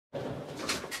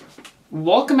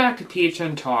Welcome back to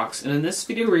PHN Talks, and in this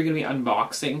video we're going to be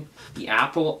unboxing the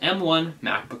Apple M1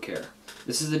 MacBook Air.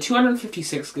 This is the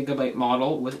 256GB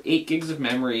model with 8 gigs of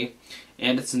memory,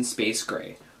 and it's in space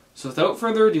gray. So without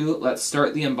further ado, let's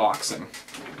start the unboxing.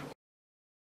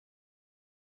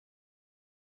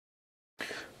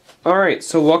 Alright,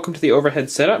 so welcome to the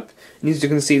overhead setup. And as you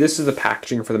can see, this is the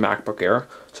packaging for the MacBook Air.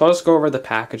 So I'll just go over the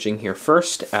packaging here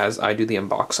first as I do the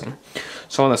unboxing.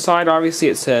 So on the side, obviously,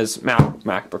 it says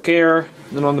MacBook Air.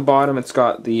 And then on the bottom, it's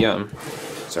got the,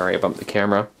 sorry, I bumped the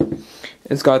camera.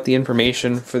 It's got the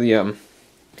information for the,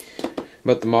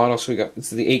 about the model. So we got,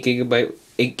 it's the 8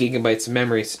 gigabytes of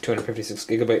memory,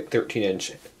 256GB,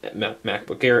 13-inch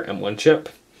MacBook Air M1 chip.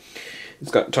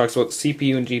 It talks about the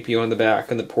CPU and GPU on the back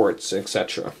and the ports,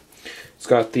 etc. It's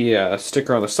got the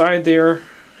sticker on the side there,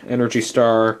 Energy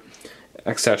Star,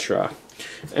 etc.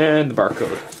 And the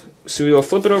barcode. So we will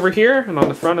flip it over here, and on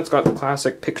the front it's got the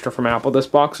classic picture from Apple. This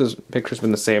picture's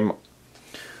been the same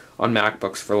on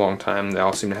MacBooks for a long time. They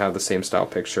all seem to have the same style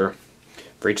picture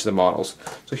for each of the models.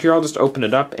 So here I'll just open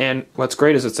it up, and what's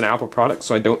great is it's an Apple product,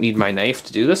 so I don't need my knife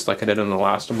to do this like I did in the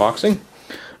last unboxing.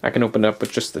 I can open it up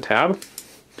with just the tab.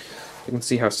 You can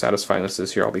see how satisfying this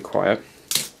is here. I'll be quiet.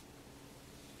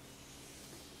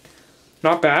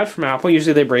 Not bad from Apple.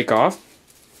 Usually they break off.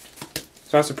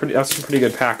 So that's some pretty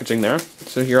good packaging there.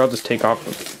 So here I'll just take off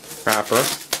the wrapper.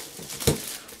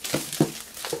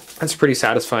 That's pretty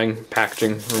satisfying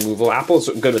packaging removal. Apple's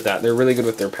good with that. They're really good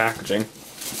with their packaging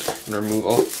and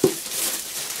removal.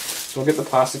 So we'll get the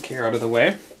plastic here out of the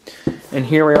way. And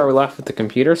here we are, we're left with the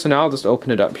computer. So now I'll just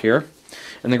open it up here.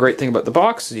 And the great thing about the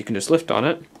box is you can just lift on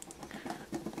it.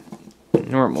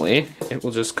 Normally, it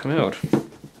will just come out.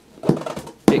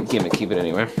 Bit gimmicky, but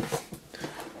anyway.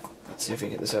 Let's see if we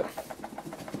can get this out.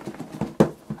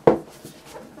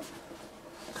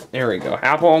 There we go.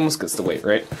 Apple almost gets the weight,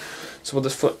 right? So we'll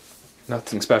just flip.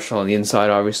 Nothing special on the inside,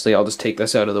 obviously. I'll just take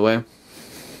this out of the way.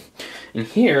 And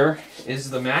here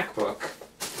is the MacBook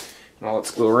in all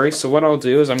its glory. So what I'll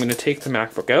do is I'm going to take the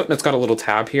MacBook out, and it's got a little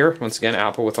tab here. Once again,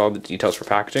 Apple with all the details for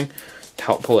packaging to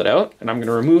help pull it out. And I'm going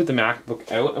to remove the MacBook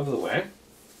out of the way.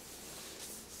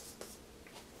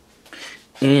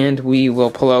 And we will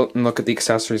pull out and look at the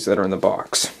accessories that are in the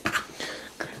box.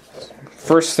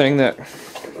 First thing that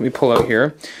we pull out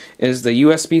here is the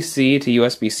USB-C to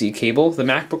USB-C cable. The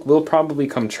MacBook will probably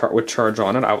come with charge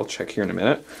on it. I will check here in a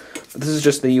minute. But this is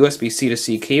just the USB-C to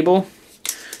C cable.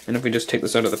 And if we just take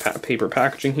this out of the paper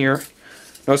packaging here,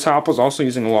 notice how Apple's also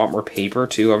using a lot more paper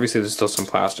too. Obviously there's still some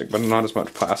plastic, but not as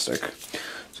much plastic.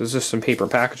 So there's just some paper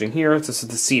packaging here. This is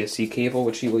the C to C cable,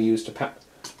 which you will use to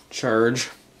charge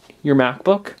your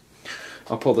MacBook.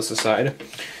 I'll pull this aside.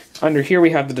 Under here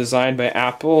we have the Design by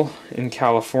Apple in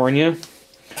California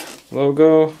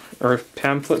logo, or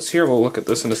pamphlets here. We'll look at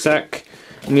this in a sec.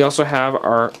 And we also have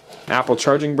our Apple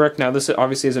charging brick. Now this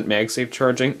obviously isn't MagSafe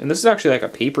charging, and this is actually like a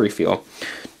papery feel.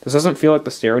 This doesn't feel like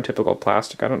the stereotypical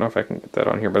plastic. I don't know if I can get that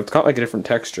on here, but it's got like a different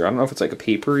texture. I don't know if it's like a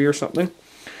papery or something.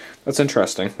 That's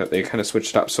interesting that they kind of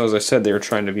switched up. So as I said, they were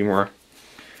trying to be more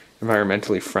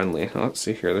environmentally friendly. Now, let's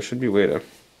see here. There should be a way to...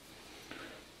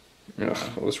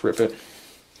 I'll just rip it.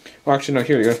 Oh, actually, no,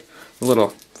 here you go. A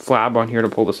little flab on here to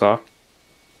pull this off.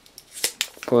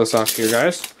 Pull this off here,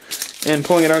 guys. And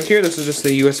pulling it out here, this is just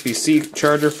the USB-C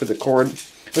charger for the cord.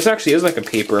 This actually is like a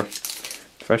paper.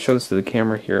 If I show this to the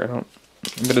camera here, I don't...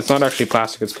 But it's not actually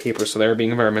plastic, it's paper, so they're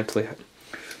being environmentally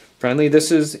friendly. This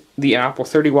is the Apple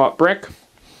 30-watt brick,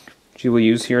 which you will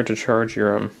use here to charge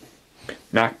your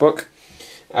MacBook,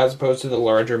 as opposed to the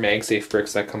larger MagSafe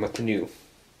bricks that come with the new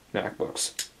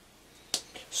MacBooks.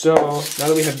 So, now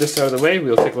that we have this out of the way,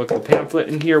 we'll take a look at the pamphlet.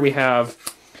 And here we have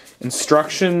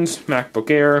instructions, MacBook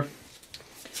Air.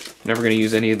 Never going to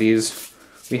use any of these.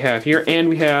 We have here, and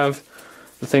we have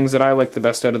the things that I like the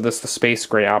best out of this, the space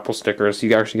gray Apple stickers.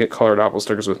 You actually get colored Apple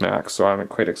stickers with Macs, so I'm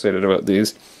quite excited about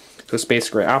these. So space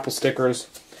gray Apple stickers.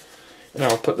 And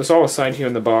I'll put this all aside here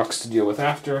in the box to deal with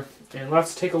after. And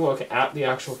let's take a look at the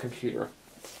actual computer.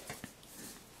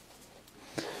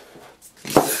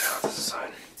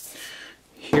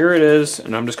 Here it is,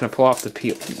 and I'm just going to pull off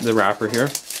the wrapper here.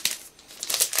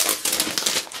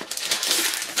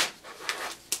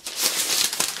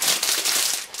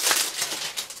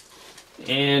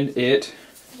 And it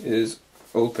is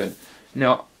open.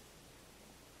 Now,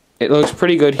 it looks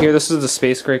pretty good here. This is the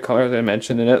space gray color that I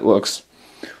mentioned, and it looks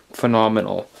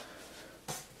phenomenal.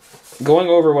 Going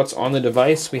over what's on the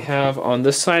device, we have on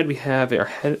this side, we have our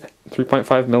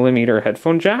 3.5mm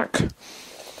headphone jack.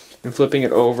 And flipping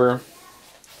it over,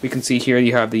 we can see here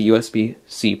you have the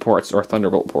USB-C ports or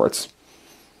Thunderbolt ports.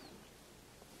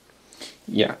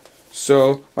 Yeah,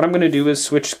 So what I'm going to do is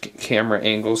switch camera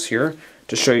angles here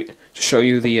to show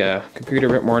you the computer a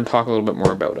bit more and talk a little bit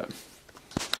more about it.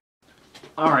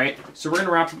 Alright, so we're going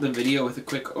to wrap up the video with a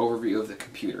quick overview of the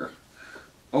computer.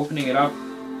 Opening it up,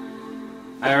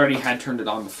 I already had turned it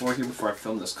on before I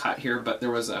filmed this cut here, but there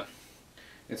was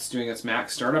it's doing its Mac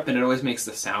startup, and it always makes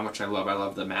the sound, which I love. I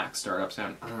love the Mac startup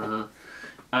sound.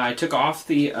 I took off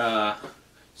the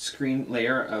screen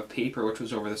layer of paper, which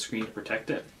was over the screen to protect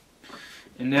it.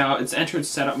 And now it's entered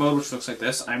setup mode, which looks like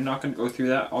this. I'm not going to go through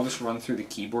that. I'll just run through the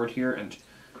keyboard here, and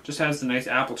just has the nice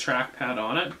Apple trackpad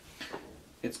on it.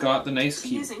 It's got the nice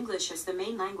key. Use English as the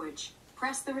main language.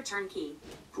 Press the return key.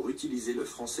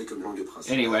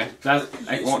 Anyway,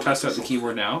 I won't test out the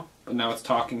keyboard now, but now it's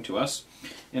talking to us.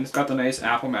 And it's got the nice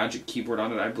Apple Magic Keyboard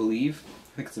on it, I believe.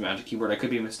 I think it's a Magic Keyboard, I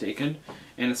could be mistaken.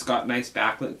 And it's got nice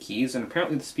backlit keys, and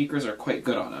apparently the speakers are quite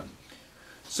good on it.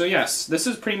 So yes, this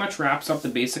is pretty much wraps up the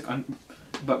basic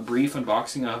but brief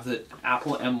unboxing of the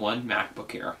Apple M1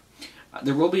 MacBook Air.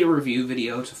 There will be a review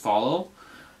video to follow,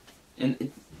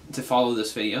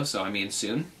 this video, so I mean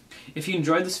soon. If you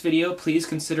enjoyed this video, please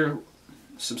consider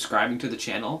subscribing to the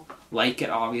channel, like it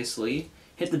obviously,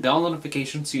 hit the bell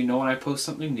notification so you know when I post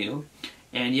something new,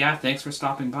 and yeah, thanks for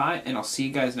stopping by, and I'll see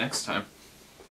you guys next time.